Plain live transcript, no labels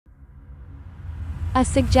A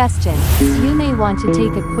suggestion: you may want to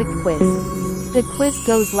take a quick quiz. The quiz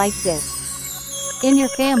goes like this. In your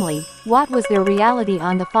family, what was their reality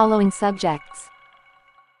on the following subjects?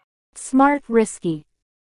 Smart risky.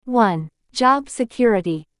 1. Job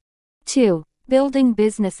security. 2. Building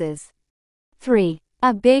businesses. 3.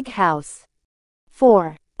 A big house.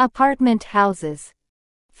 4. Apartment houses.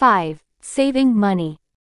 5. Saving money.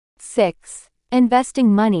 6.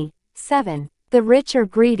 Investing money. 7. The rich or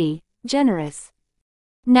greedy, generous.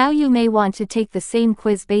 Now you may want to take the same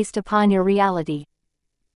quiz based upon your reality.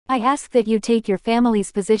 I ask that you take your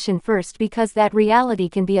family's position first because that reality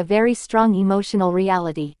can be a very strong emotional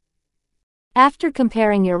reality. After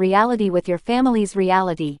comparing your reality with your family's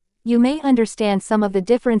reality, you may understand some of the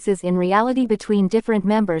differences in reality between different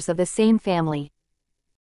members of the same family.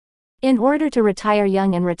 In order to retire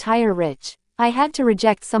young and retire rich, I had to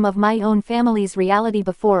reject some of my own family's reality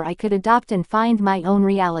before I could adopt and find my own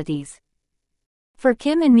realities. For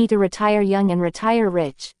Kim and me to retire young and retire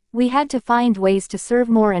rich, we had to find ways to serve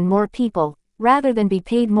more and more people, rather than be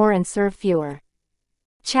paid more and serve fewer.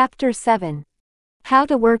 Chapter 7. How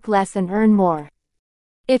to work less and earn more.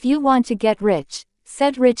 If you want to get rich,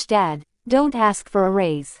 said Rich Dad, don't ask for a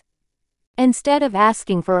raise. Instead of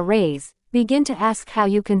asking for a raise, begin to ask how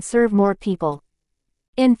you can serve more people.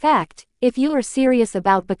 In fact, if you are serious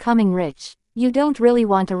about becoming rich, you don't really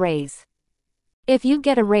want a raise. If you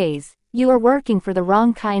get a raise, you are working for the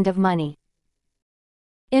wrong kind of money.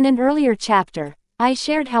 In an earlier chapter, I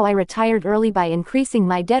shared how I retired early by increasing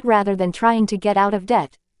my debt rather than trying to get out of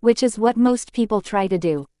debt, which is what most people try to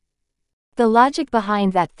do. The logic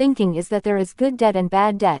behind that thinking is that there is good debt and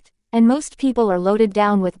bad debt, and most people are loaded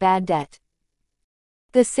down with bad debt.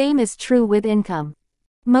 The same is true with income.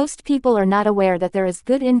 Most people are not aware that there is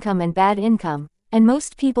good income and bad income, and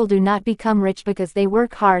most people do not become rich because they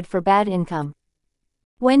work hard for bad income.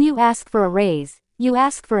 When you ask for a raise, you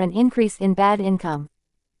ask for an increase in bad income.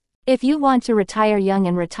 If you want to retire young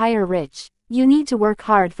and retire rich, you need to work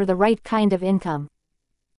hard for the right kind of income.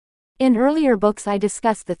 In earlier books I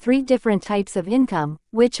discussed the 3 different types of income,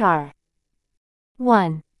 which are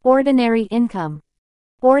 1. Ordinary income.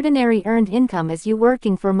 Ordinary earned income is you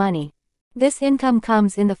working for money. This income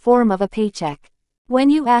comes in the form of a paycheck.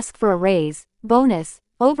 When you ask for a raise, bonus,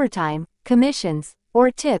 overtime, commissions,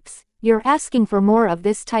 or tips, you're asking for more of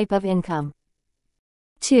this type of income.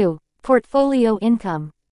 2. Portfolio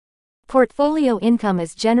income. Portfolio income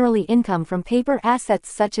is generally income from paper assets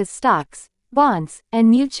such as stocks, bonds, and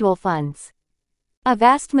mutual funds. A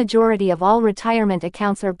vast majority of all retirement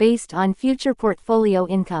accounts are based on future portfolio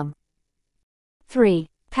income. 3.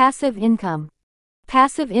 Passive income.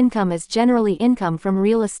 Passive income is generally income from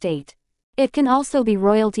real estate. It can also be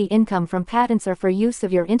royalty income from patents or for use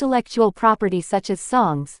of your intellectual property such as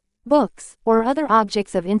songs, books, or other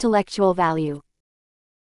objects of intellectual value.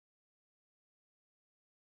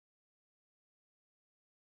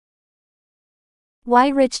 Why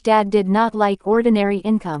Rich Dad did not like ordinary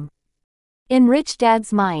income. In Rich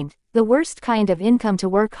Dad's mind, the worst kind of income to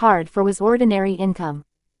work hard for was ordinary income.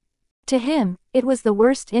 To him, it was the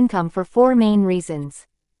worst income for 4 main reasons.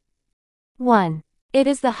 1. It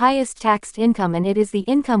is the highest taxed income and it is the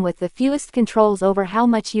income with the fewest controls over how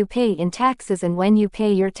much you pay in taxes and when you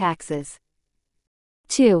pay your taxes.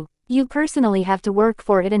 2. You personally have to work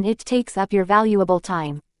for it and it takes up your valuable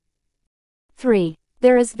time. 3.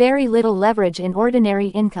 There is very little leverage in ordinary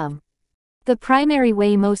income. The primary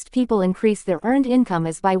way most people increase their earned income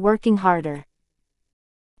is by working harder.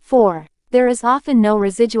 4. There is often no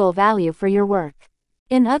residual value for your work.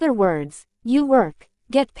 In other words, you work,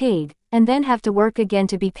 get paid, and then have to work again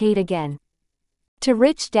to be paid again. To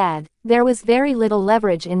Rich Dad, there was very little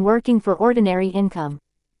leverage in working for ordinary income.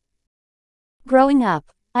 Growing up,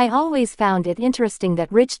 I always found it interesting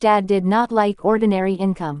that Rich Dad did not like ordinary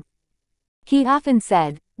income. He often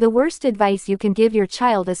said, the worst advice you can give your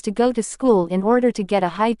child is to go to school in order to get a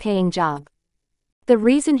high-paying job. The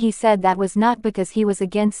reason he said that was not because he was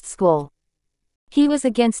against school. He was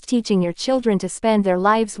against teaching your children to spend their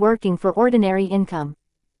lives working for ordinary income.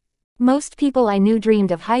 Most people I knew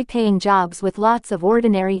dreamed of high-paying jobs with lots of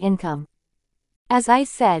ordinary income. As I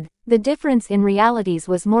said, the difference in realities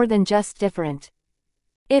was more than just different.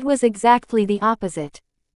 It was exactly the opposite.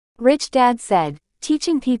 Rich Dad said,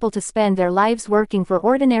 teaching people to spend their lives working for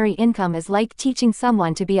ordinary income is like teaching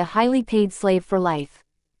someone to be a highly paid slave for life.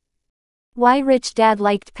 Why Rich Dad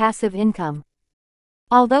liked passive income.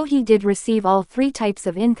 Although he did receive all 3 types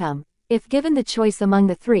of income, if given the choice among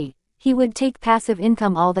the 3, he would take passive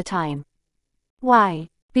income all the time. Why?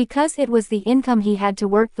 Because it was the income he had to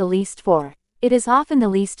work the least for, it is often the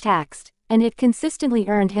least taxed, and it consistently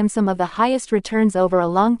earned him some of the highest returns over a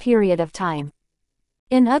long period of time.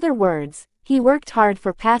 In other words, he worked hard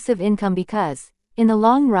for passive income because, in the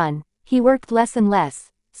long run, he worked less and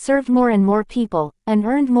less, served more and more people, and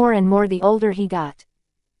earned more and more the older he got.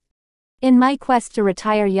 In my quest to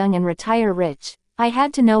retire young and retire rich, I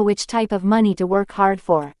had to know which type of money to work hard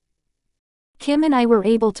for. Kim and I were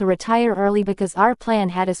able to retire early because our plan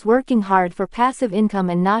had us working hard for passive income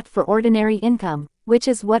and not for ordinary income, which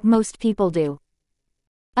is what most people do.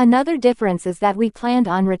 Another difference is that we planned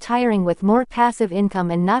on retiring with more passive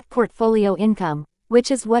income and not portfolio income, which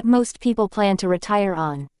is what most people plan to retire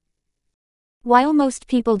on. While most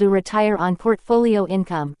people do retire on portfolio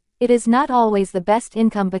income, it is not always the best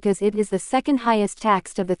income because it is the second highest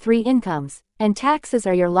taxed of the three incomes, and taxes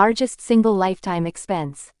are your largest single lifetime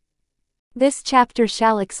expense. This chapter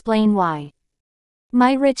shall explain why.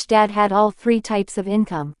 My rich dad had all three types of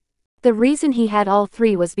income. The reason he had all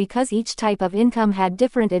three was because each type of income had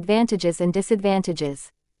different advantages and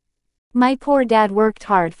disadvantages. My poor dad worked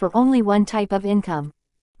hard for only one type of income.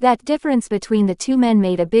 That difference between the two men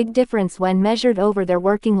made a big difference when measured over their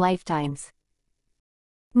working lifetimes.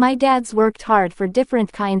 My dads worked hard for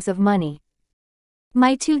different kinds of money.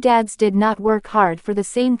 My two dads did not work hard for the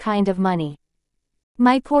same kind of money.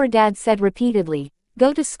 My poor dad said repeatedly,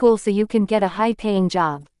 "Go to school so you can get a high-paying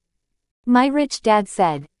job." My rich dad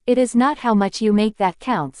said, "It is not how much you make that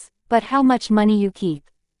counts, but how much money you keep."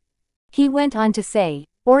 He went on to say,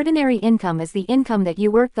 "Ordinary income is the income that you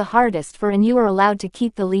work the hardest for and you are allowed to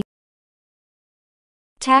keep the least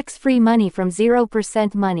tax-free money from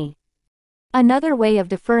 0% money." Another way of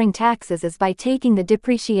deferring taxes is by taking the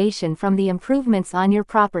depreciation from the improvements on your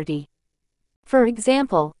property. For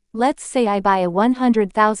example, let's say I buy a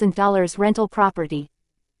 $100,000 rental property.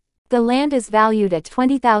 The land is valued at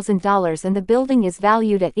 $20,000 and the building is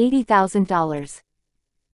valued at $80,000.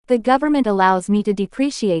 The government allows me to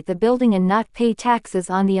depreciate the building and not pay taxes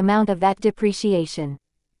on the amount of that depreciation.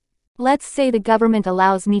 Let's say the government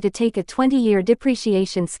allows me to take a 20-year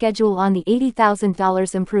depreciation schedule on the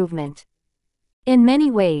 $80,000 improvement. In many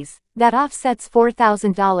ways, that offsets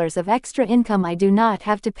 $4,000 of extra income I do not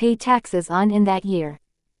have to pay taxes on in that year.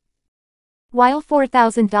 While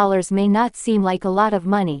 $4,000 may not seem like a lot of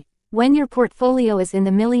money, when your portfolio is in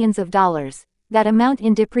the millions of dollars, that amount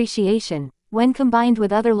in depreciation, when combined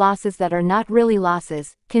with other losses that are not really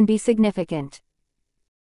losses, can be significant.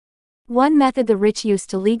 One method the rich use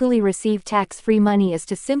to legally receive tax-free money is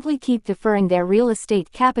to simply keep deferring their real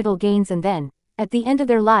estate capital gains and then, at the end of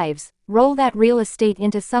their lives, roll that real estate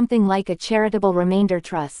into something like a charitable remainder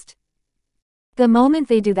trust. The moment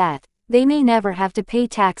they do that, they may never have to pay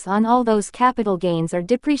tax on all those capital gains or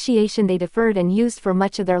depreciation they deferred and used for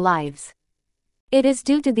much of their lives. It is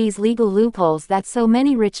due to these legal loopholes that so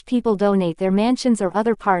many rich people donate their mansions or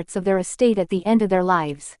other parts of their estate at the end of their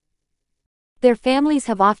lives. Their families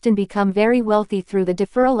have often become very wealthy through the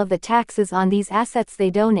deferral of the taxes on these assets they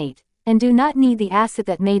donate, and do not need the asset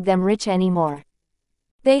that made them rich anymore.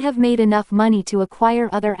 They have made enough money to acquire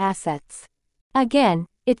other assets. Again,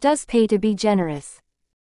 it does pay to be generous.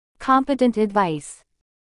 Competent advice.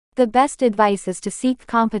 The best advice is to seek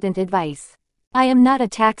competent advice. I am not a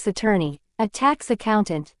tax attorney, a tax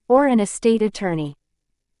accountant, or an estate attorney.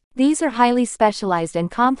 These are highly specialized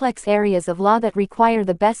and complex areas of law that require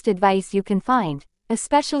the best advice you can find,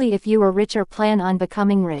 especially if you are rich or plan on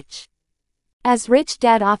becoming rich. As Rich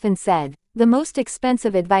Dad often said, the most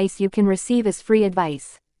expensive advice you can receive is free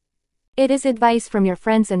advice. It is advice from your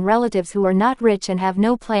friends and relatives who are not rich and have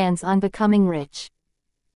no plans on becoming rich.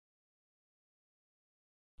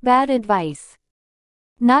 Bad advice.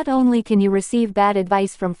 Not only can you receive bad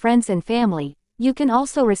advice from friends and family, you can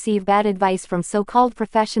also receive bad advice from so-called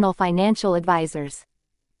professional financial advisors.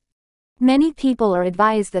 Many people are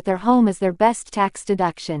advised that their home is their best tax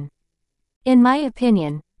deduction. In my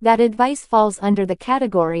opinion, that advice falls under the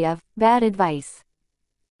category of bad advice.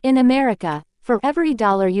 In America, for every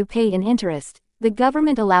dollar you pay in interest, the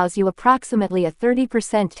government allows you approximately a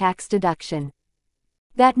 30% tax deduction.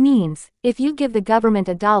 That means, if you give the government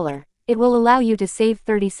 $1, it will allow you to save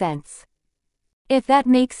 30 cents. If that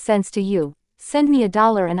makes sense to you, send me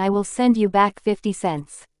 $1 and I will send you back 50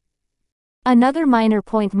 cents. Another minor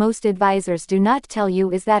point most advisors do not tell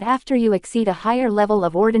you is that after you exceed a higher level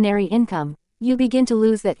of ordinary income, you begin to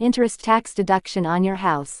lose that interest tax deduction on your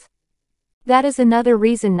house. That is another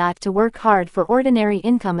reason not to work hard for ordinary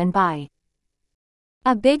income and buy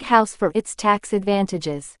a big house for its tax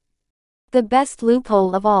advantages. The best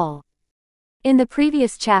loophole of all. In the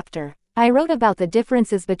previous chapter, I wrote about the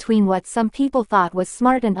differences between what some people thought was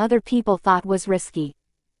smart and other people thought was risky.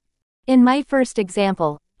 In my first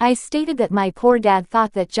example, I stated that my poor dad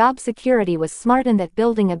thought that job security was smart and that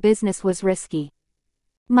building a business was risky.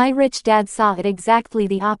 My rich dad saw it exactly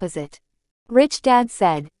the opposite. Rich dad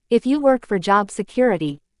said, if you work for job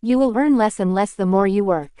security, you will earn less and less the more you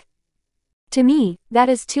work. To me, that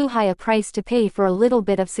is too high a price to pay for a little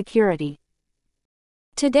bit of security.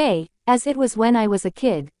 Today, as it was when I was a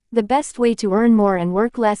kid, the best way to earn more and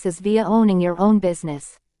work less is via owning your own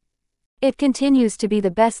business. It continues to be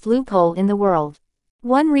the best loophole in the world.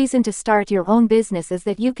 One reason to start your own business is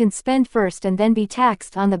that you can spend first and then be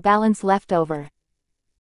taxed on the balance left over.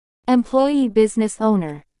 Employee business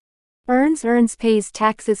owner. Earns pays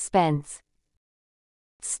taxes spends.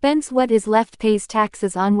 Spends what is left pays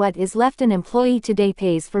taxes on what is left. An employee today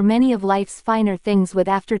pays for many of life's finer things with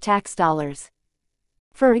after-tax dollars.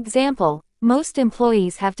 For example, most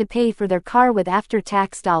employees have to pay for their car with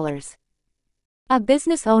after-tax dollars. A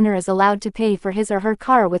business owner is allowed to pay for his or her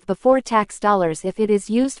car with before-tax dollars if it is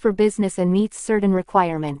used for business and meets certain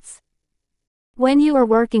requirements. When you are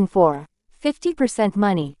working for 50%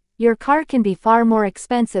 money, your car can be far more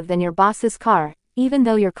expensive than your boss's car, even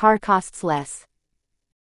though your car costs less.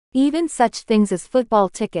 Even such things as football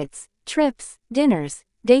tickets, trips, dinners,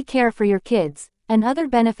 daycare for your kids, and other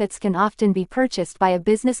benefits can often be purchased by a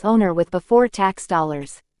business owner with before-tax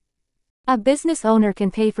dollars. A business owner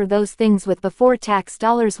can pay for those things with before-tax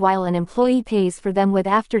dollars while an employee pays for them with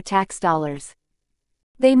after-tax dollars.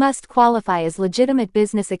 They must qualify as legitimate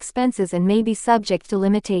business expenses and may be subject to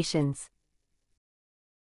limitations.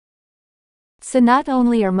 So not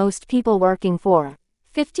only are most people working for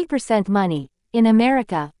 50% money, in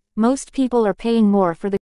America, most people are paying more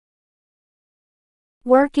for the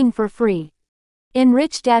working for free. In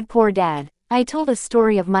Rich Dad Poor Dad, I told a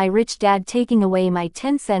story of my rich dad taking away my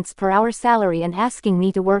 10 cents per hour salary and asking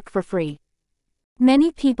me to work for free.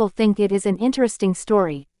 Many people think it is an interesting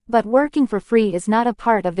story, but working for free is not a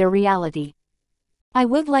part of their reality. I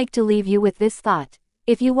would like to leave you with this thought: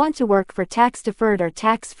 if you want to work for tax-deferred or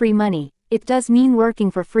tax-free money, it does mean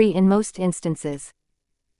working for free in most instances.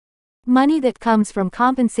 Money that comes from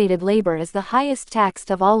compensated labor is the highest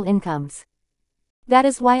taxed of all incomes. That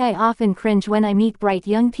is why I often cringe when I meet bright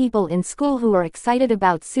young people in school who are excited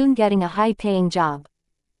about soon getting a high-paying job.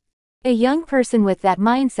 A young person with that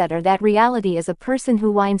mindset or that reality is a person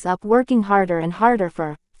who winds up working harder and harder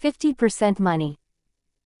for 50% money.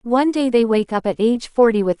 One day they wake up at age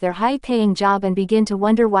 40 with their high-paying job and begin to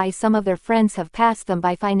wonder why some of their friends have passed them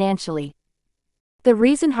by financially. The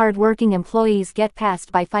reason hard-working employees get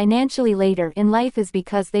passed by financially later in life is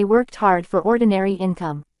because they worked hard for ordinary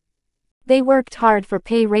income. They worked hard for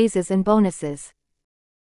pay raises and bonuses.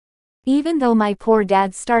 Even though my poor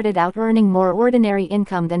dad started out earning more ordinary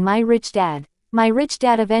income than my rich dad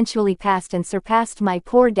eventually passed and surpassed my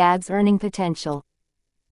poor dad's earning potential.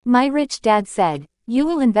 My rich dad said, "You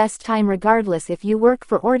will invest time regardless if you work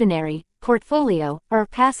for ordinary, portfolio, or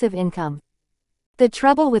passive income. The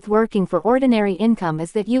trouble with working for ordinary income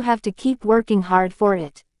is that you have to keep working hard for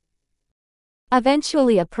it.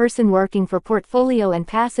 Eventually a person working for portfolio and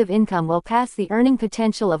passive income will pass the earning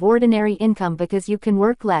potential of ordinary income because you can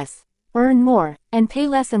work less, earn more, and pay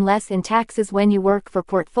less and less in taxes when you work for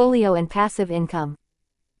portfolio and passive income.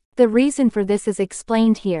 The reason for this is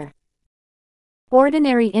explained here.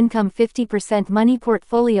 Ordinary income 50% money,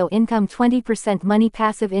 portfolio income 20% money,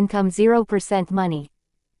 passive income 0% money.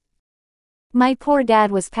 My poor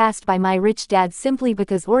dad was passed by my rich dad simply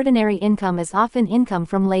because ordinary income is often income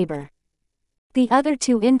from labor. The other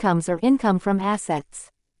two incomes are income from assets.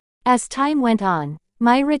 As time went on,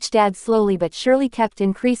 my rich dad slowly but surely kept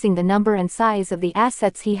increasing the number and size of the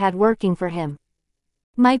assets he had working for him.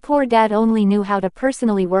 My poor dad only knew how to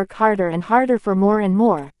personally work harder and harder for more and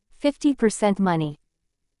more, 50% money.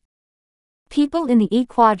 People in the E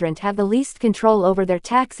quadrant have the least control over their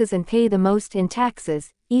taxes and pay the most in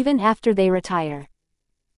taxes, even after they retire.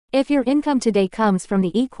 If your income today comes from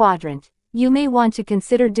the E quadrant, you may want to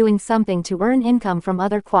consider doing something to earn income from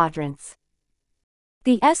other quadrants.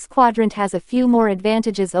 The S quadrant has a few more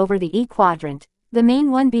advantages over the E quadrant, the main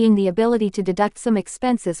one being the ability to deduct some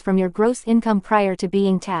expenses from your gross income prior to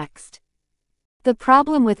being taxed. The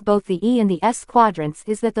problem with both the E and the S quadrants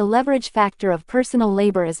is that the leverage factor of personal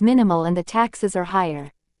labor is minimal and the taxes are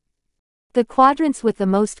higher. The quadrants with the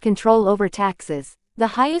most control over taxes, the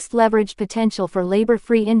highest leverage potential for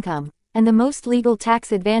labor-free income, and the most legal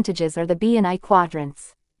tax advantages are the B and I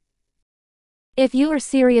quadrants. If you are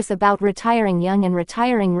serious about retiring young and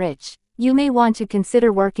retiring rich, you may want to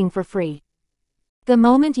consider working for free. The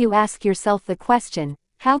moment you ask yourself the question,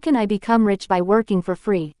 how can I become rich by working for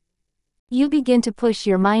free? You begin to push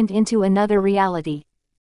your mind into another reality.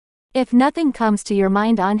 If nothing comes to your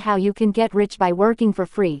mind on how you can get rich by working for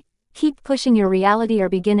free, Keep pushing your reality or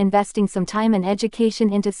begin investing some time and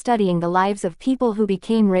education into studying the lives of people who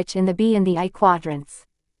became rich in the B and the I quadrants.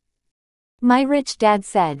 My rich dad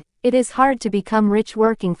said, "It is hard to become rich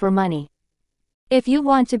working for money. If you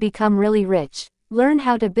want to become really rich, learn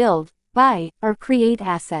how to build, buy, or create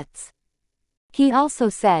assets." He also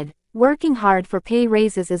said, "Working hard for pay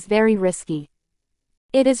raises is very risky.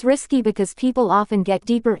 It is risky because people often get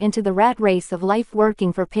deeper into the rat race of life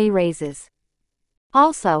working for pay raises.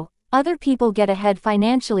 Also, other people get ahead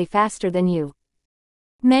financially faster than you.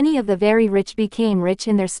 Many of the very rich became rich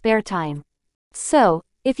in their spare time. So,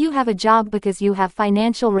 if you have a job because you have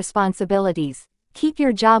financial responsibilities, keep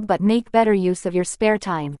your job but make better use of your spare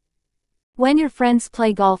time. When your friends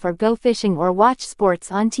play golf or go fishing or watch sports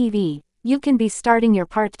on TV, you can be starting your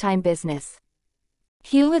part-time business."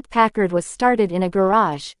 Hewlett-Packard was started in a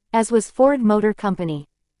garage, as was Ford Motor Company.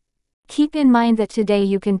 Keep in mind that today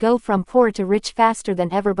you can go from poor to rich faster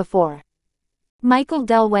than ever before. Michael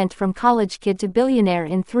Dell went from college kid to billionaire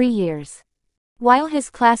in 3 years. While his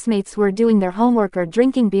classmates were doing their homework or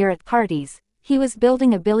drinking beer at parties, he was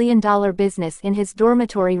building a billion-dollar business in his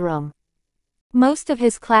dormitory room. Most of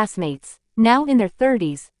his classmates, now in their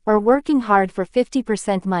 30s, are working hard for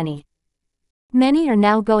 50% money. Many are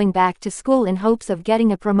now going back to school in hopes of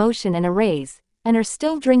getting a promotion and a raise, and are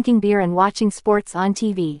still drinking beer and watching sports on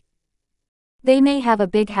TV. They may have a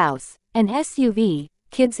big house, an SUV,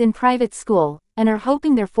 kids in private school, and are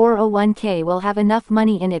hoping their 401k will have enough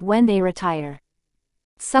money in it when they retire.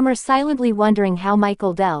 Some are silently wondering how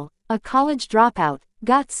Michael Dell, a college dropout,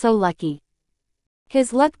 got so lucky.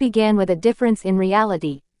 His luck began with a difference in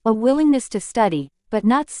reality, a willingness to study, but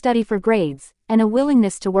not study for grades, and a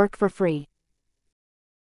willingness to work for free.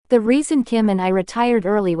 The reason Kim and I retired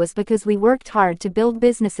early was because we worked hard to build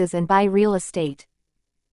businesses and buy real estate.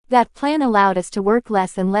 That plan allowed us to work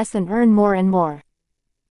less and less and earn more and more.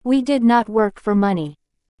 We did not work for money.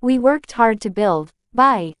 We worked hard to build,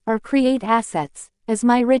 buy, or create assets, as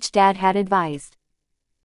my rich dad had advised.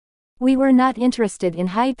 We were not interested in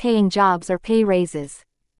high-paying jobs or pay raises.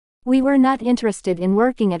 We were not interested in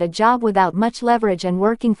working at a job without much leverage and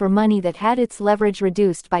working for money that had its leverage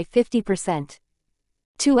reduced by 50%.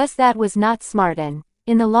 To us that was not smart and,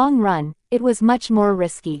 in the long run, it was much more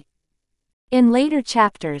risky. In later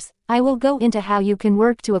chapters, I will go into how you can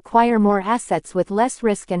work to acquire more assets with less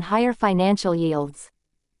risk and higher financial yields.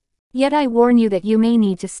 Yet I warn you that you may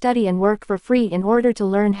need to study and work for free in order to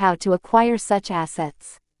learn how to acquire such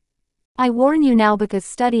assets. I warn you now because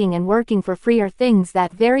studying and working for free are things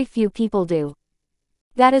that very few people do.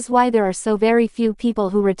 That is why there are so very few people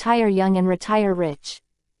who retire young and retire rich.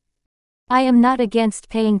 I am not against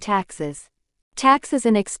paying taxes. Tax is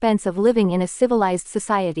an expense of living in a civilized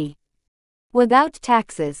society. Without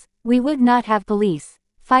taxes, we would not have police,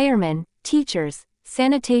 firemen, teachers,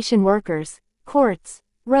 sanitation workers, courts,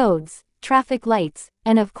 roads, traffic lights,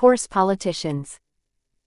 and of course politicians.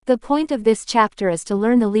 The point of this chapter is to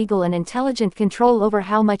learn the legal and intelligent control over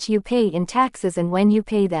how much you pay in taxes and when you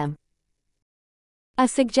pay them. A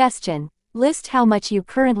suggestion: list how much you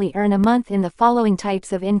currently earn a month in the following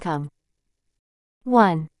types of income.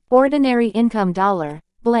 1. Ordinary income dollar,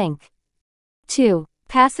 blank. 2.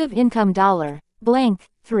 Passive income dollar, blank.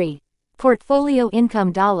 3. Portfolio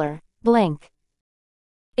income dollar, blank.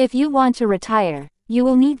 If you want to retire, you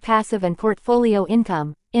will need passive and portfolio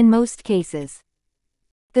income, in most cases.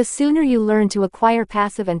 The sooner you learn to acquire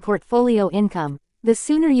passive and portfolio income, the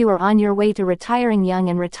sooner you are on your way to retiring young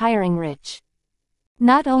and retiring rich.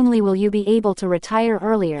 Not only will you be able to retire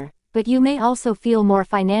earlier, but you may also feel more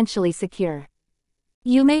financially secure.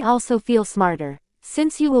 You may also feel smarter,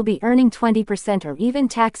 since you will be earning 20% or even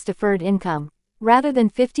tax-deferred income, rather than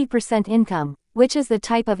 50% income, which is the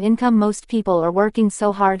type of income most people are working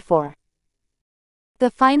so hard for. The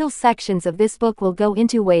final sections of this book will go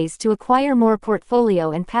into ways to acquire more portfolio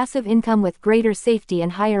and passive income with greater safety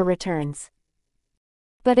and higher returns.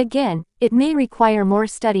 But again, it may require more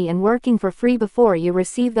study and working for free before you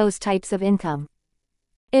receive those types of income.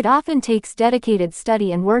 It often takes dedicated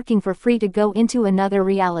study and working for free to go into another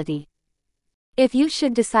reality. If you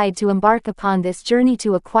should decide to embark upon this journey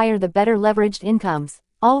to acquire the better leveraged incomes,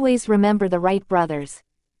 always remember the Wright brothers.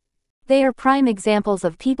 They are prime examples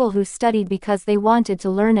of people who studied because they wanted to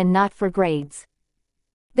learn and not for grades.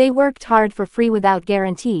 They worked hard for free without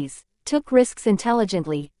guarantees, took risks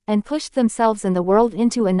intelligently, and pushed themselves and the world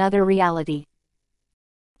into another reality.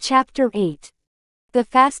 Chapter 8. The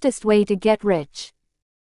Fastest Way to Get Rich.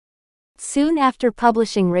 Soon after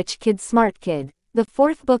publishing Rich Kid Smart Kid, the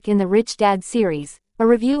fourth book in the Rich Dad series, a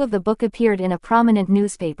review of the book appeared in a prominent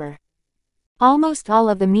newspaper. Almost all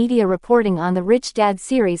of the media reporting on the Rich Dad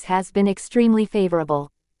series has been extremely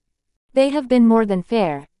favorable. They have been more than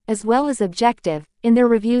fair, as well as objective, in their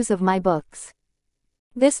reviews of my books.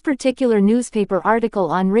 This particular newspaper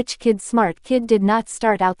article on Rich Kid Smart Kid did not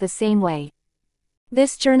start out the same way.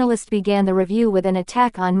 This journalist began the review with an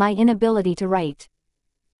attack on my inability to write.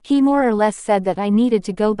 He more or less said that I needed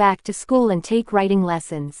to go back to school and take writing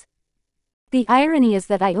lessons. The irony is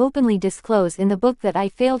that I openly disclose in the book that I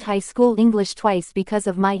failed high school English twice because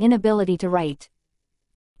of my inability to write.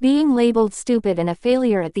 Being labeled stupid and a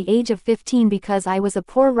failure at the age of 15 because I was a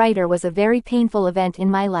poor writer was a very painful event in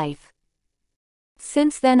my life.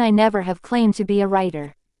 Since then I never have claimed to be a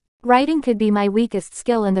writer. Writing could be my weakest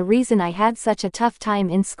skill and the reason I had such a tough time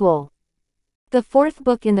in school. The fourth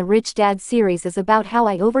book in the Rich Dad series is about how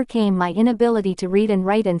I overcame my inability to read and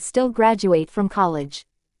write and still graduate from college.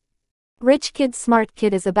 Rich Kid Smart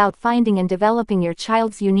Kid is about finding and developing your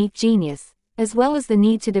child's unique genius, as well as the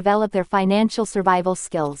need to develop their financial survival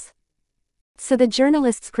skills. So the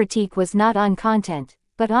journalist's critique was not on content,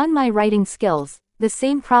 but on my writing skills, the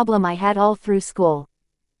same problem I had all through school.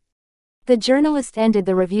 The journalist ended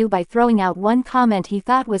the review by throwing out one comment he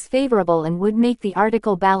thought was favorable and would make the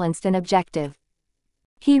article balanced and objective.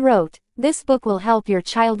 He wrote, "This book will help your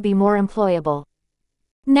child be more employable."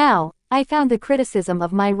 Now, I found the criticism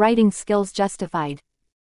of my writing skills justified.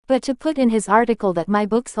 But to put in his article that my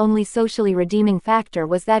book's only socially redeeming factor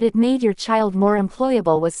was that it made your child more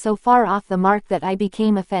employable was so far off the mark that I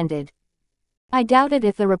became offended. I doubted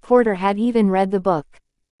if the reporter had even read the book.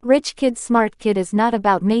 Rich Kid Smart Kid is not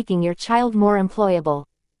about making your child more employable.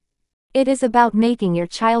 It is about making your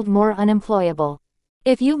child more unemployable.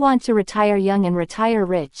 If you want to retire young and retire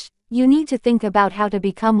rich, you need to think about how to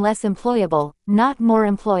become less employable, not more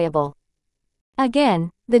employable.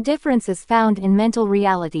 Again, the difference is found in mental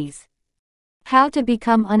realities. How to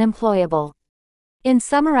become unemployable. In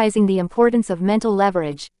summarizing the importance of mental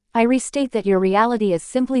leverage, I restate that your reality is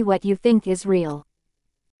simply what you think is real.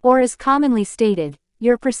 Or as commonly stated,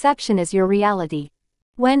 your perception is your reality.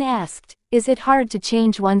 When asked, is it hard to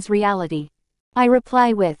change one's reality? I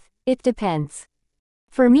reply with, it depends.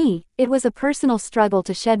 For me, it was a personal struggle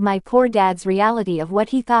to shed my poor dad's reality of what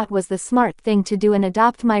he thought was the smart thing to do and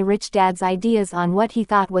adopt my rich dad's ideas on what he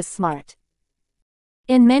thought was smart.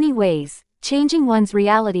 In many ways, changing one's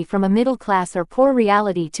reality from a middle class or poor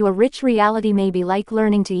reality to a rich reality may be like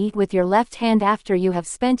learning to eat with your left hand after you have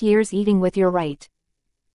spent years eating with your right.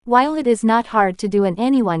 While it is not hard to do and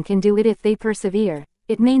anyone can do it if they persevere,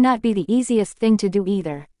 it may not be the easiest thing to do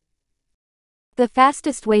either. The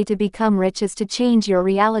fastest way to become rich is to change your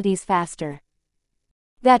realities faster.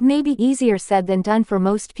 That may be easier said than done for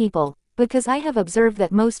most people, because I have observed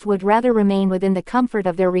that most would rather remain within the comfort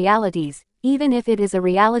of their realities, even if it is a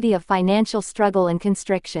reality of financial struggle and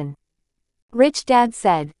constriction. Rich Dad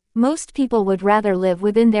said, most people would rather live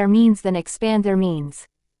within their means than expand their means.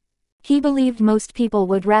 He believed most people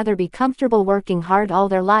would rather be comfortable working hard all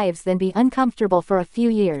their lives than be uncomfortable for a few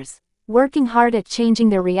years, working hard at changing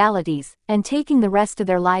their realities, and taking the rest of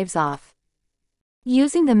their lives off.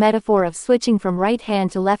 Using the metaphor of switching from right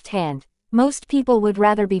hand to left hand, most people would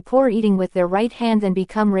rather be poor eating with their right hand than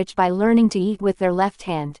become rich by learning to eat with their left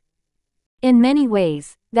hand. In many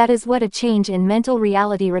ways, that is what a change in mental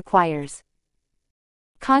reality requires.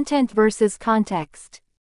 Content versus context.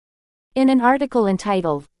 In an article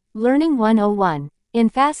entitled, Learning 101, in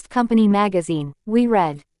Fast Company magazine, we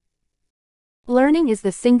read, "Learning is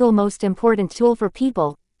the single most important tool for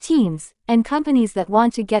people, teams, and companies that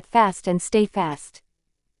want to get fast and stay fast.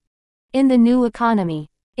 In the new economy.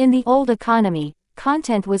 In the old economy,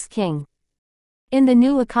 content was king. In the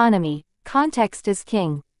new economy, context is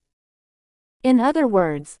king." In other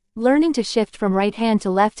words, learning to shift from right hand to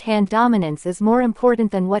left hand dominance is more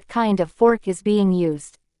important than what kind of fork is being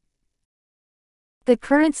used. The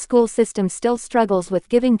current school system still struggles with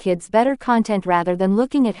giving kids better content rather than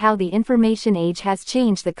looking at how the information age has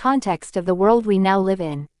changed the context of the world we now live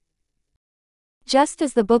in. Just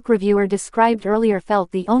as the book reviewer described earlier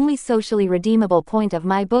felt the only socially redeemable point of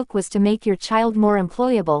my book was to make your child more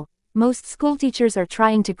employable, most schoolteachers are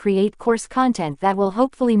trying to create course content that will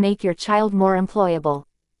hopefully make your child more employable.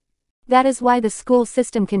 That is why the school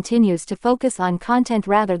system continues to focus on content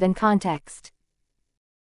rather than context.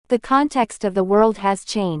 The context of the world has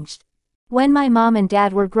changed. When my mom and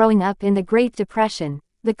dad were growing up in the Great Depression,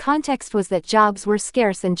 the context was that jobs were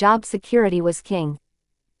scarce and job security was king.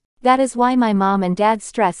 That is why my mom and dad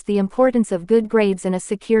stressed the importance of good grades and a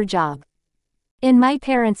secure job. In my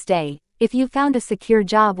parents' day, if you found a secure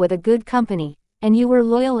job with a good company, and you were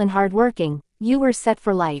loyal and hardworking, you were set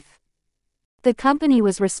for life. The company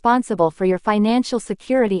was responsible for your financial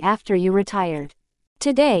security after you retired.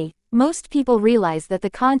 Today, Most people realize that the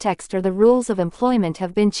context or the rules of employment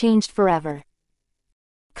have been changed forever.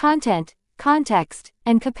 Content, context,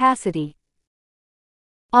 and capacity.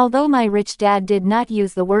 Although my rich dad did not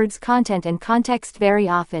use the words content and context very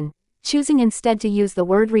often, choosing instead to use the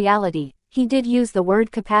word reality, he did use the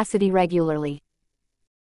word capacity regularly.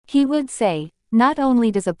 He would say, not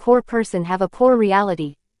only does a poor person have a poor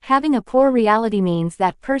reality, having a poor reality means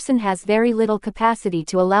that person has very little capacity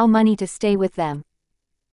to allow money to stay with them.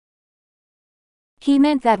 He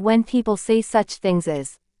meant that when people say such things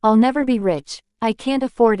as, I'll never be rich, I can't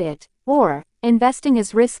afford it, or, investing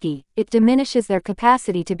is risky, it diminishes their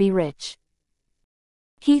capacity to be rich.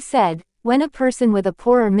 He said, when a person with a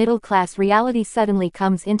poor or middle-class reality suddenly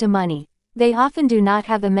comes into money, they often do not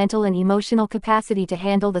have the mental and emotional capacity to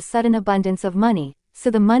handle the sudden abundance of money,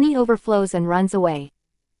 so the money overflows and runs away.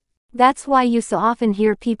 That's why you so often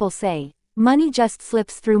hear people say, money just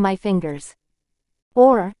slips through my fingers.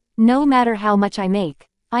 Or, no matter how much I make,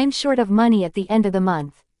 I'm short of money at the end of the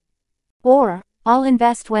month. Or, I'll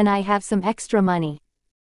invest when I have some extra money.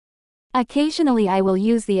 Occasionally I will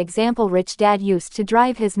use the example Rich Dad used to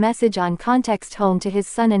drive his message on context home to his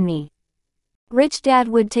son and me. Rich Dad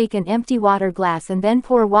would take an empty water glass and then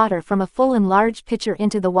pour water from a full and large pitcher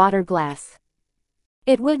into the water glass.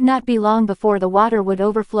 It would not be long before the water would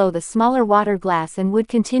overflow the smaller water glass and would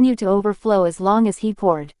continue to overflow as long as he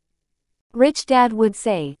poured. Rich Dad would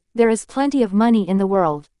say, there is plenty of money in the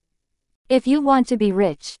world. If you want to be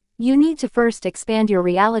rich, you need to first expand your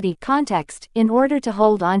reality context in order to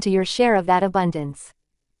hold on to your share of that abundance.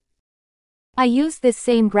 I use this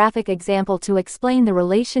same graphic example to explain the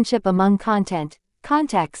relationship among content,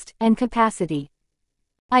 context, and capacity.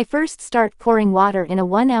 I first start pouring water in a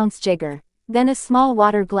 1-ounce jigger, then a small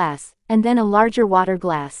water glass, and then a larger water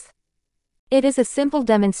glass. It is a simple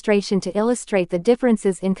demonstration to illustrate the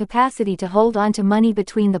differences in capacity to hold on to money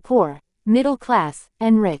between the poor, middle class,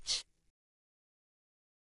 and rich.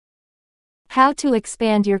 How to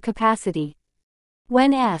expand your capacity.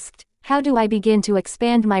 When asked, how do I begin to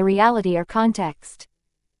expand my reality or context?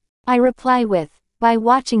 I reply with, by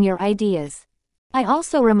watching your ideas. I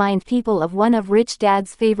also remind people of one of Rich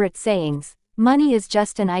Dad's favorite sayings, money is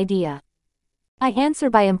just an idea. I answer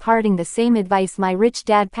by imparting the same advice my rich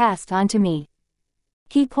dad passed on to me.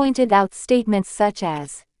 He pointed out statements such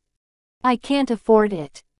as, I can't afford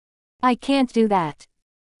it. I can't do that.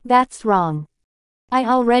 That's wrong. I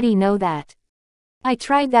already know that. I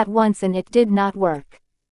tried that once and it did not work.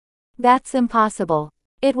 That's impossible.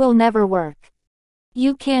 It will never work.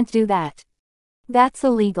 You can't do that. That's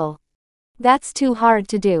illegal. That's too hard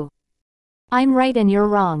to do. I'm right and you're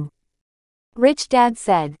wrong. Rich Dad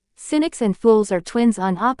said, cynics and fools are twins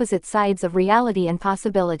on opposite sides of reality and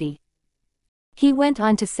possibility. He went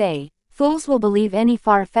on to say, fools will believe any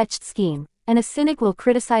far-fetched scheme, and a cynic will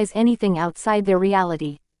criticize anything outside their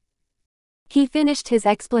reality. He finished his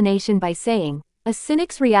explanation by saying, a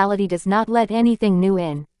cynic's reality does not let anything new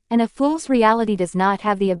in, and a fool's reality does not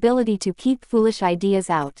have the ability to keep foolish ideas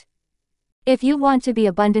out. If you want to be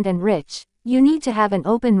abundant and rich, you need to have an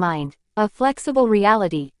open mind, a flexible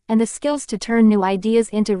reality, and the skills to turn new ideas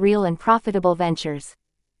into real and profitable ventures.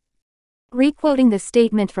 Requoting the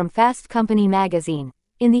statement from Fast Company magazine,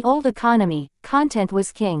 in the old economy, content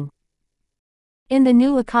was king. In the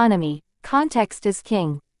new economy, context is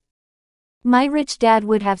king. My rich dad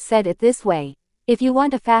would have said it this way, if you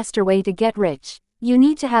want a faster way to get rich, you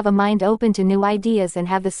need to have a mind open to new ideas and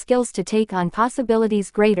have the skills to take on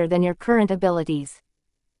possibilities greater than your current abilities.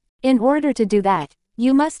 In order to do that,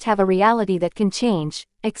 you must have a reality that can change,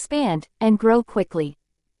 expand, and grow quickly.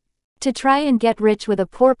 To try and get rich with a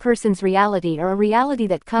poor person's reality or a reality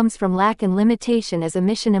that comes from lack and limitation is a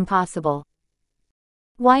mission impossible.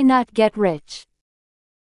 Why not get rich?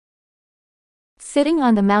 Sitting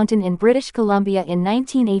on the mountain in British Columbia in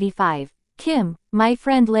 1985, Kim, my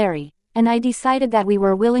friend Larry, and I decided that we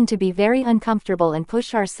were willing to be very uncomfortable and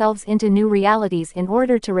push ourselves into new realities in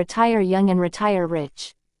order to retire young and retire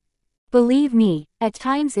rich. Believe me, at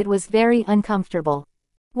times it was very uncomfortable.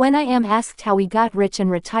 When I am asked how we got rich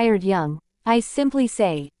and retired young, I simply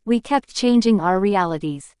say, we kept changing our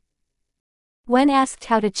realities. When asked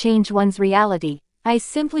how to change one's reality, I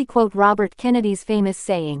simply quote Robert Kennedy's famous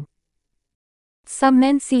saying. Some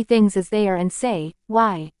men see things as they are and say,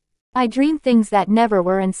 why? I dream things that never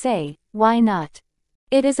were and say, why not?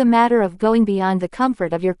 It is a matter of going beyond the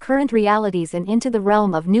comfort of your current realities and into the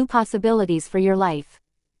realm of new possibilities for your life.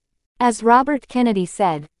 As Robert Kennedy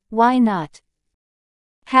said, why not?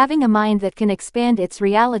 Having a mind that can expand its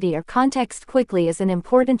reality or context quickly is an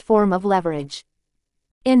important form of leverage.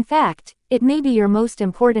 In fact, it may be your most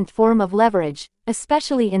important form of leverage,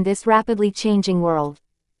 especially in this rapidly changing world.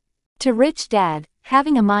 To Rich Dad,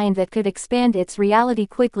 having a mind that could expand its reality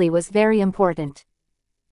quickly was very important.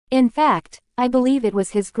 In fact, I believe it was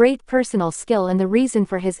his great personal skill and the reason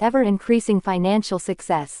for his ever-increasing financial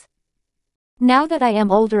success. Now that I am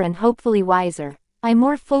older and hopefully wiser, I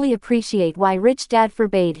more fully appreciate why Rich Dad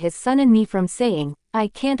forbade his son and me from saying, "I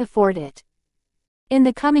can't afford it." In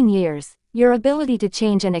the coming years, your ability to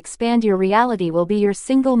change and expand your reality will be your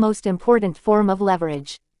single most important form of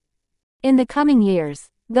leverage. In the coming years,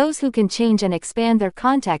 those who can change and expand their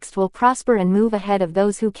context will prosper and move ahead of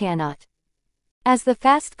those who cannot. As the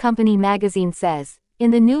Fast Company magazine says,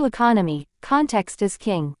 in the new economy, context is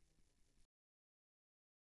king.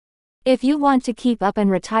 If you want to keep up and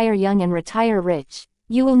retire young and retire rich,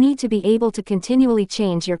 you will need to be able to continually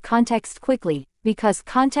change your context quickly, because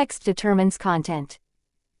context determines content.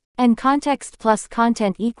 And context plus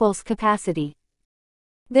content equals capacity.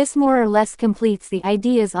 This more or less completes the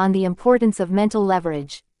ideas on the importance of mental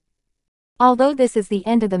leverage. Although this is the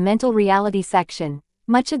end of the mental reality section,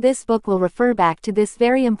 much of this book will refer back to this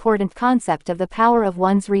very important concept of the power of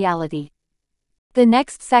one's reality. The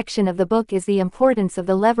next section of the book is the importance of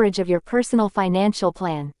the leverage of your personal financial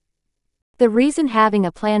plan. The reason having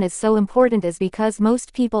a plan is so important is because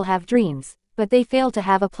most people have dreams, but they fail to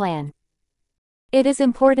have a plan. It is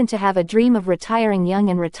important to have a dream of retiring young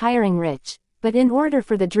and retiring rich, but in order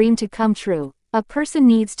for the dream to come true, a person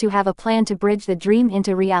needs to have a plan to bridge the dream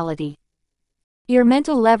into reality. Your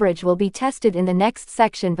mental leverage will be tested in the next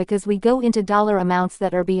section because we go into dollar amounts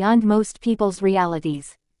that are beyond most people's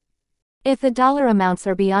realities. If the dollar amounts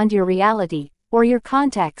are beyond your reality, or your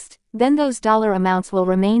context, then those dollar amounts will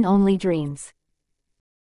remain only dreams.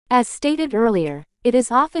 As stated earlier, it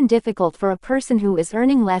is often difficult for a person who is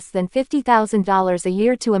earning less than $50,000 a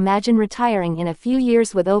year to imagine retiring in a few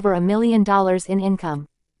years with over $1 million in income.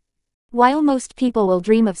 While most people will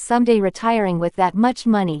dream of someday retiring with that much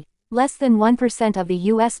money, less than 1% of the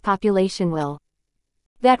US population will.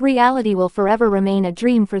 That reality will forever remain a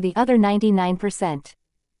dream for the other 99%.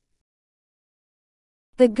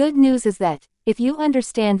 The good news is that, if you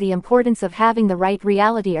understand the importance of having the right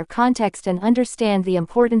reality or context and understand the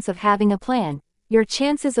importance of having a plan, your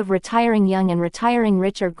chances of retiring young and retiring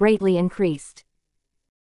rich are greatly increased.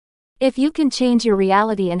 If you can change your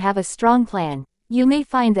reality and have a strong plan, you may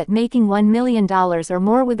find that making $1 million or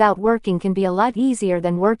more without working can be a lot easier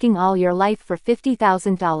than working all your life for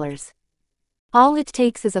 $50,000. All it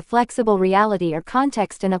takes is a flexible reality or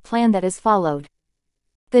context and a plan that is followed.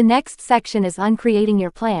 The next section is on creating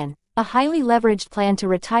your plan, a highly leveraged plan to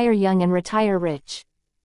retire young and retire rich.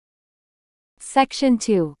 Section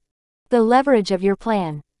 2. The leverage of your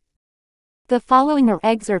plan. The following are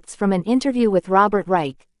excerpts from an interview with Robert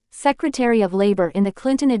Reich, Secretary of Labor in the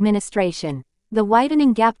Clinton administration. The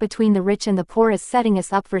widening gap between the rich and the poor is setting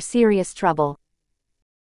us up for serious trouble.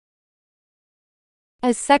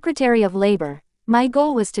 As Secretary of Labor, my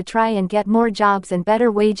goal was to try and get more jobs and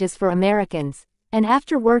better wages for Americans, and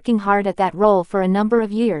after working hard at that role for a number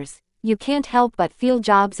of years, you can't help but feel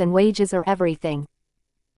jobs and wages are everything.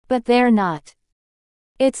 But they're not.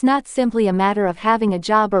 It's not simply a matter of having a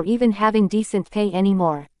job or even having decent pay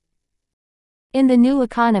anymore. In the new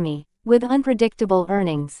economy, with unpredictable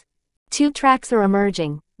earnings, two tracks are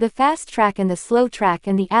emerging, the fast track and the slow track,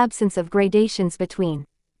 and the absence of gradations between.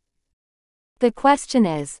 The question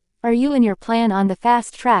is, are you in your plan on the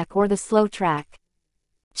fast track or the slow track?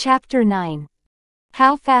 Chapter 9.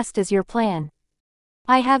 How fast is your plan?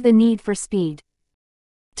 I have the need for speed.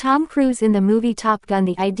 Tom Cruise in the movie Top Gun.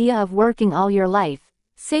 The idea of working all your life,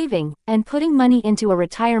 saving, and putting money into a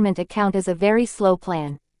retirement account is a very slow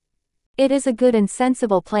plan. It is a good and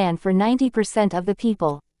sensible plan for 90% of the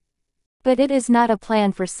people. But it is not a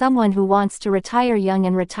plan for someone who wants to retire young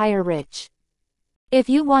and retire rich. If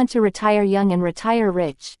you want to retire young and retire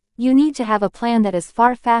rich, you need to have a plan that is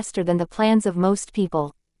far faster than the plans of most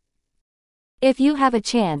people. If you have a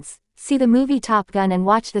chance, see the movie Top Gun and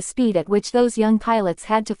watch the speed at which those young pilots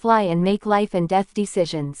had to fly and make life and death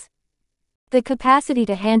decisions. The capacity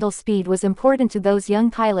to handle speed was important to those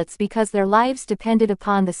young pilots because their lives depended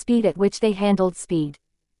upon the speed at which they handled speed.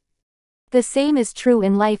 The same is true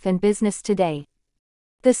in life and business today.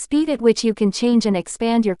 The speed at which you can change and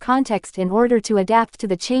expand your context in order to adapt to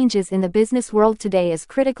the changes in the business world today is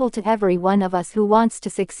critical to every one of us who wants to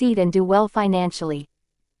succeed and do well financially.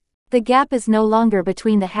 The gap is no longer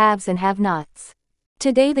between the haves and have-nots.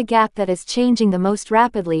 Today the gap that is changing the most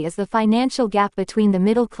rapidly is the financial gap between the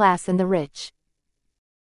middle class and the rich.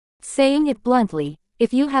 Saying it bluntly,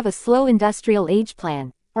 if you have a slow industrial age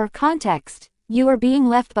plan, or context, you are being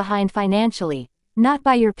left behind financially, not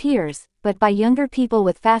by your peers, but by younger people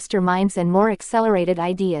with faster minds and more accelerated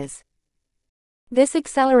ideas. This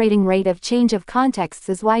accelerating rate of change of contexts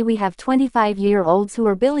is why we have 25-year-olds who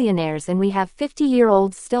are billionaires and we have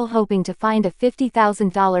 50-year-olds still hoping to find a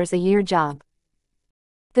 $50,000 a year job.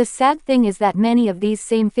 The sad thing is that many of these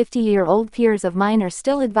same 50-year-old peers of mine are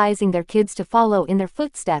still advising their kids to follow in their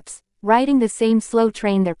footsteps, riding the same slow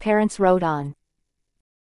train their parents rode on.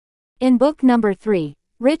 In book number 3,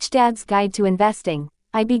 Rich Dad's Guide to Investing,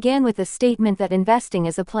 I began with a statement that investing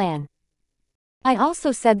is a plan. I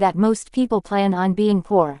also said that most people plan on being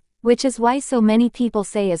poor, which is why so many people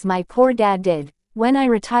say, as my poor dad did, when I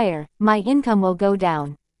retire, my income will go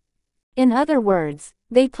down. In other words,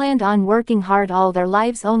 they planned on working hard all their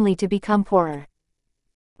lives only to become poorer.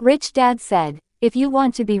 Rich Dad said, if you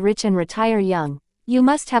want to be rich and retire young, you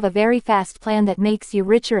must have a very fast plan that makes you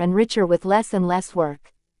richer and richer with less and less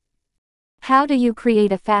work. How do you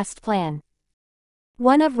create a fast plan?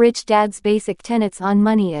 One of Rich Dad's basic tenets on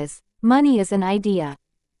money is an idea.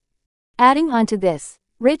 Adding on to this,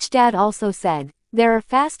 Rich Dad also said, there are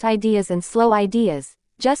fast ideas and slow ideas,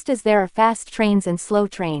 just as there are fast trains and slow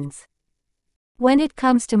trains. When it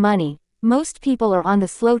comes to money, most people are on the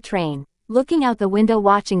slow train, looking out the window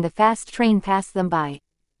watching the fast train pass them by.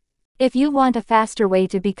 If you want a faster way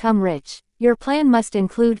to become rich, your plan must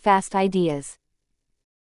include fast ideas.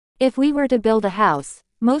 If we were to build a house,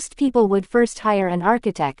 most people would first hire an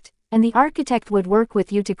architect, and the architect would work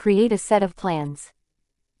with you to create a set of plans.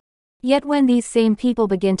 Yet when these same people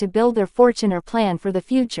begin to build their fortune or plan for the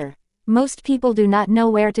future, most people do not know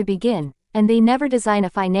where to begin, and they never design a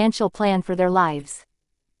financial plan for their lives.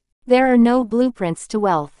 There are no blueprints to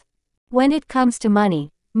wealth. When it comes to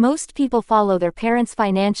money, most people follow their parents'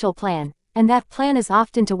 financial plan, and that plan is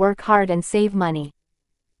often to work hard and save money.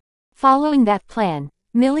 Following that plan,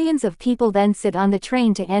 millions of people then sit on the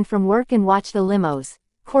train to and from work and watch the limos,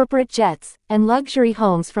 corporate jets, and luxury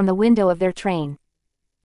homes from the window of their train.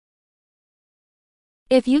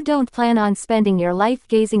 If you don't plan on spending your life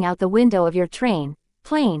gazing out the window of your train,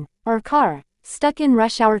 plane, or car, stuck in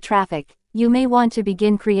rush hour traffic, you may want to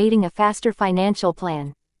begin creating a faster financial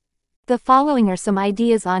plan. The following are some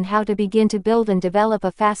ideas on how to begin to build and develop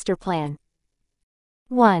a faster plan.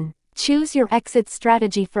 1. Choose your exit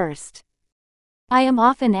strategy first. I am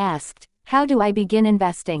often asked, how do I begin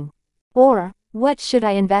investing? Or, what should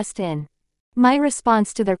I invest in? My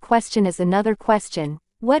response to their question is another question,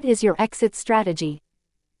 what is your exit strategy?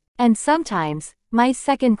 And sometimes, my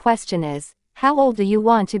second question is, how old do you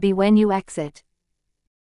want to be when you exit?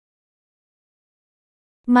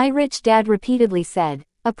 My rich dad repeatedly said,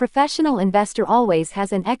 a professional investor always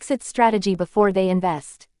has an exit strategy before they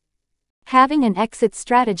invest. Having an exit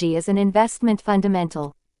strategy is an investment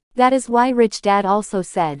fundamental. That is why Rich Dad also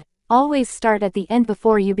said, always start at the end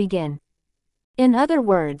before you begin. In other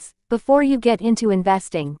words, before you get into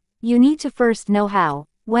investing, you need to first know how,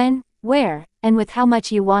 when, where, and with how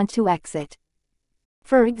much you want to exit.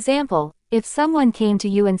 For example, if someone came to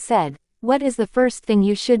you and said, what is the first thing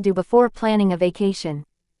you should do before planning a vacation?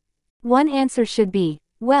 One answer should be,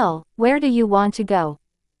 well, where do you want to go?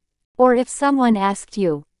 Or if someone asked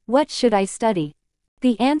you, what should I study?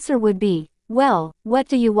 The answer would be, well, what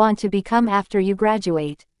do you want to become after you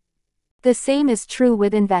graduate? The same is true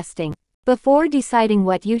with investing. Before deciding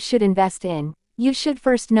what you should invest in, you should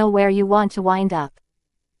first know where you want to wind up.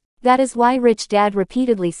 That is why Rich Dad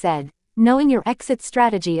repeatedly said, knowing your exit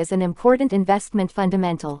strategy is an important investment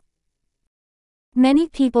fundamental. Many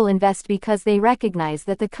people invest because they recognize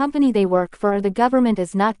that the company they work for or the government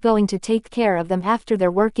is not going to take care of them after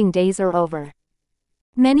their working days are over.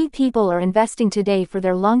 Many people are investing today for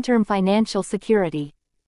their long-term financial security.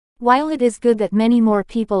 While it is good that many more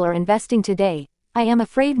people are investing today, I am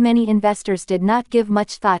afraid many investors did not give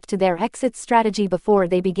much thought to their exit strategy before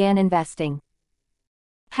they began investing.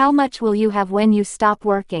 How much will you have when you stop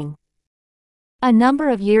working? A number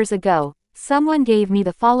of years ago, someone gave me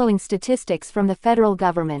the following statistics from the federal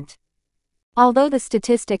government. Although the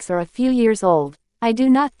statistics are a few years old, I do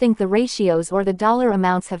not think the ratios or the dollar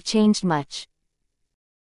amounts have changed much.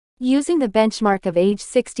 Using the benchmark of age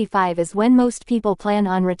 65 is when most people plan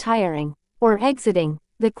on retiring, or exiting,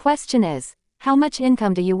 the question is, how much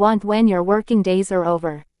income do you want when your working days are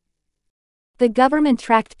over? The government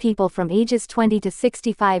tracked people from ages 20 to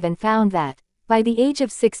 65 and found that, by the age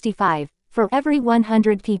of 65, for every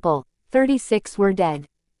 100 people, 36 were dead.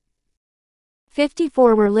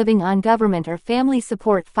 54 were living on government or family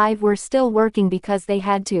support, 5 were still working because they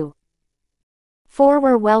had to. 4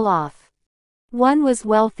 were well off. 1 was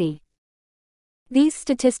wealthy. These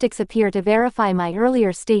statistics appear to verify my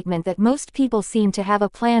earlier statement that most people seem to have a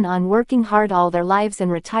plan on working hard all their lives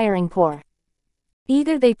and retiring poor.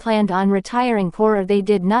 Either they planned on retiring poor or they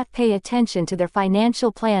did not pay attention to their financial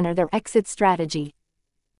plan or their exit strategy.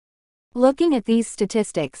 Looking at these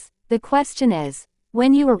statistics, the question is,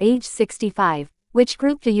 when you are age 65, which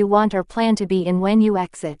group do you want or plan to be in when you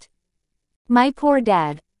exit? My poor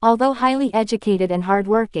dad, although highly educated and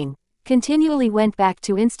hardworking, continually went back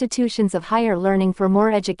to institutions of higher learning for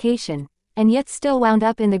more education, and yet still wound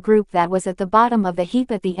up in the group that was at the bottom of the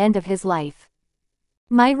heap at the end of his life.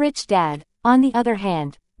 My rich dad, on the other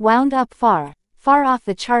hand, wound up far, far off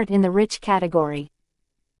the chart in the rich category.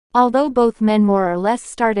 Although both men more or less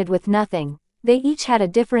started with nothing, they each had a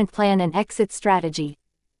different plan and exit strategy.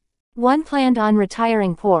 One planned on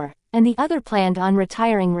retiring poor, and the other planned on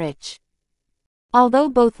retiring rich. Although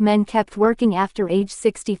both men kept working after age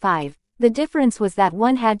 65, the difference was that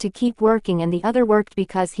one had to keep working and the other worked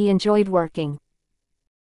because he enjoyed working.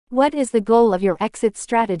 What is the goal of your exit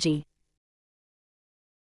strategy?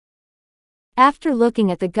 After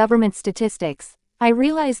looking at the government statistics, I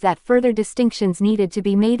realized that further distinctions needed to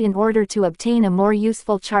be made in order to obtain a more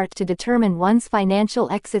useful chart to determine one's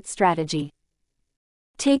financial exit strategy.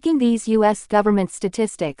 Taking these U.S. government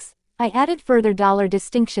statistics, I added further dollar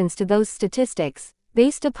distinctions to those statistics,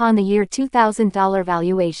 based upon the year 2000 dollar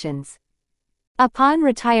valuations. Upon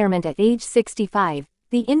retirement at age 65,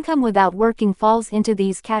 the income without working falls into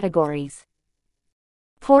these categories.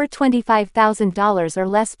 Poor $25,000 or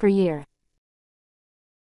less per year.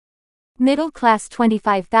 Middle class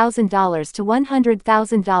 $25,000 to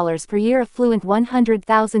 $100,000 per year. Affluent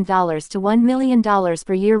 $100,000 to $1 million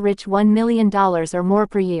per year. Rich $1 million or more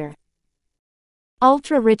per year.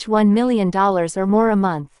 Ultra rich $1 million or more a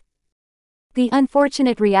month. The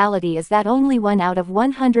unfortunate reality is that only 1 out of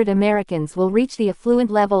 100 Americans will reach the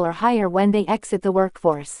affluent level or higher when they exit the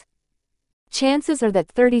workforce. Chances are that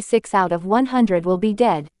 36 out of 100 will be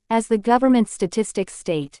dead, as the government statistics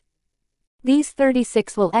state. These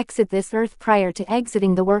 36 will exit this earth prior to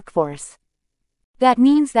exiting the workforce. That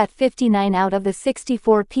means that 59 out of the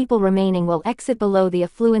 64 people remaining will exit below the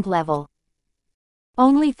affluent level.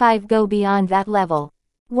 Only 5 go beyond that level.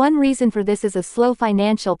 One reason for this is a slow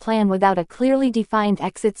financial plan without a clearly defined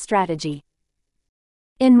exit strategy.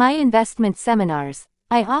 In my investment seminars,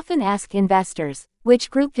 I often ask investors, which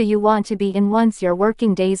group do you want to be in once your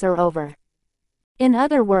working days are over? In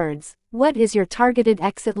other words, what is your targeted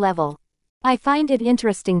exit level? I find it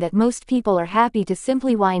interesting that most people are happy to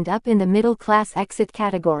simply wind up in the middle class exit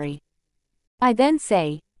category. I then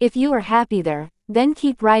say, if you are happy there, then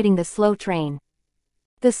keep riding the slow train.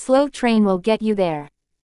 The slow train will get you there.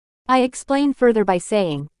 I explain further by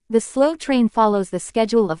saying, the slow train follows the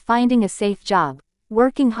schedule of finding a safe job,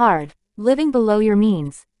 working hard, living below your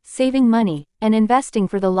means, saving money, and investing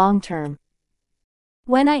for the long term.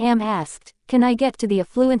 When I am asked, can I get to the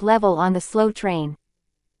affluent level on the slow train?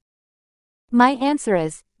 My answer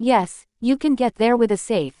is, yes, you can get there with a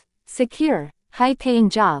safe, secure, high-paying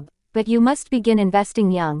job, but you must begin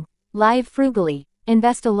investing young, live frugally,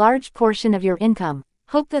 invest a large portion of your income,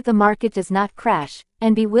 hope that the market does not crash,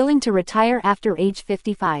 and be willing to retire after age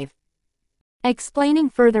 55. Explaining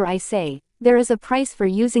further, I say, there is a price for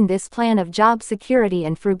using this plan of job security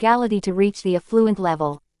and frugality to reach the affluent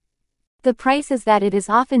level. The price is that it is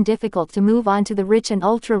often difficult to move on to the rich and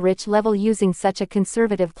ultra-rich level using such a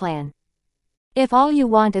conservative plan. If all you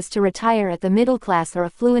want is to retire at the middle class or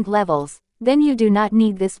affluent levels, then you do not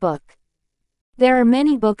need this book. There are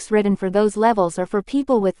many books written for those levels or for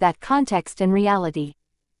people with that context and reality.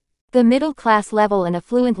 The middle class level and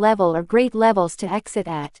affluent level are great levels to exit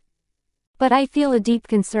at. But I feel a deep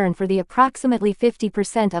concern for the approximately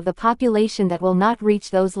 50% of the population that will not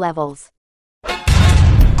reach those levels.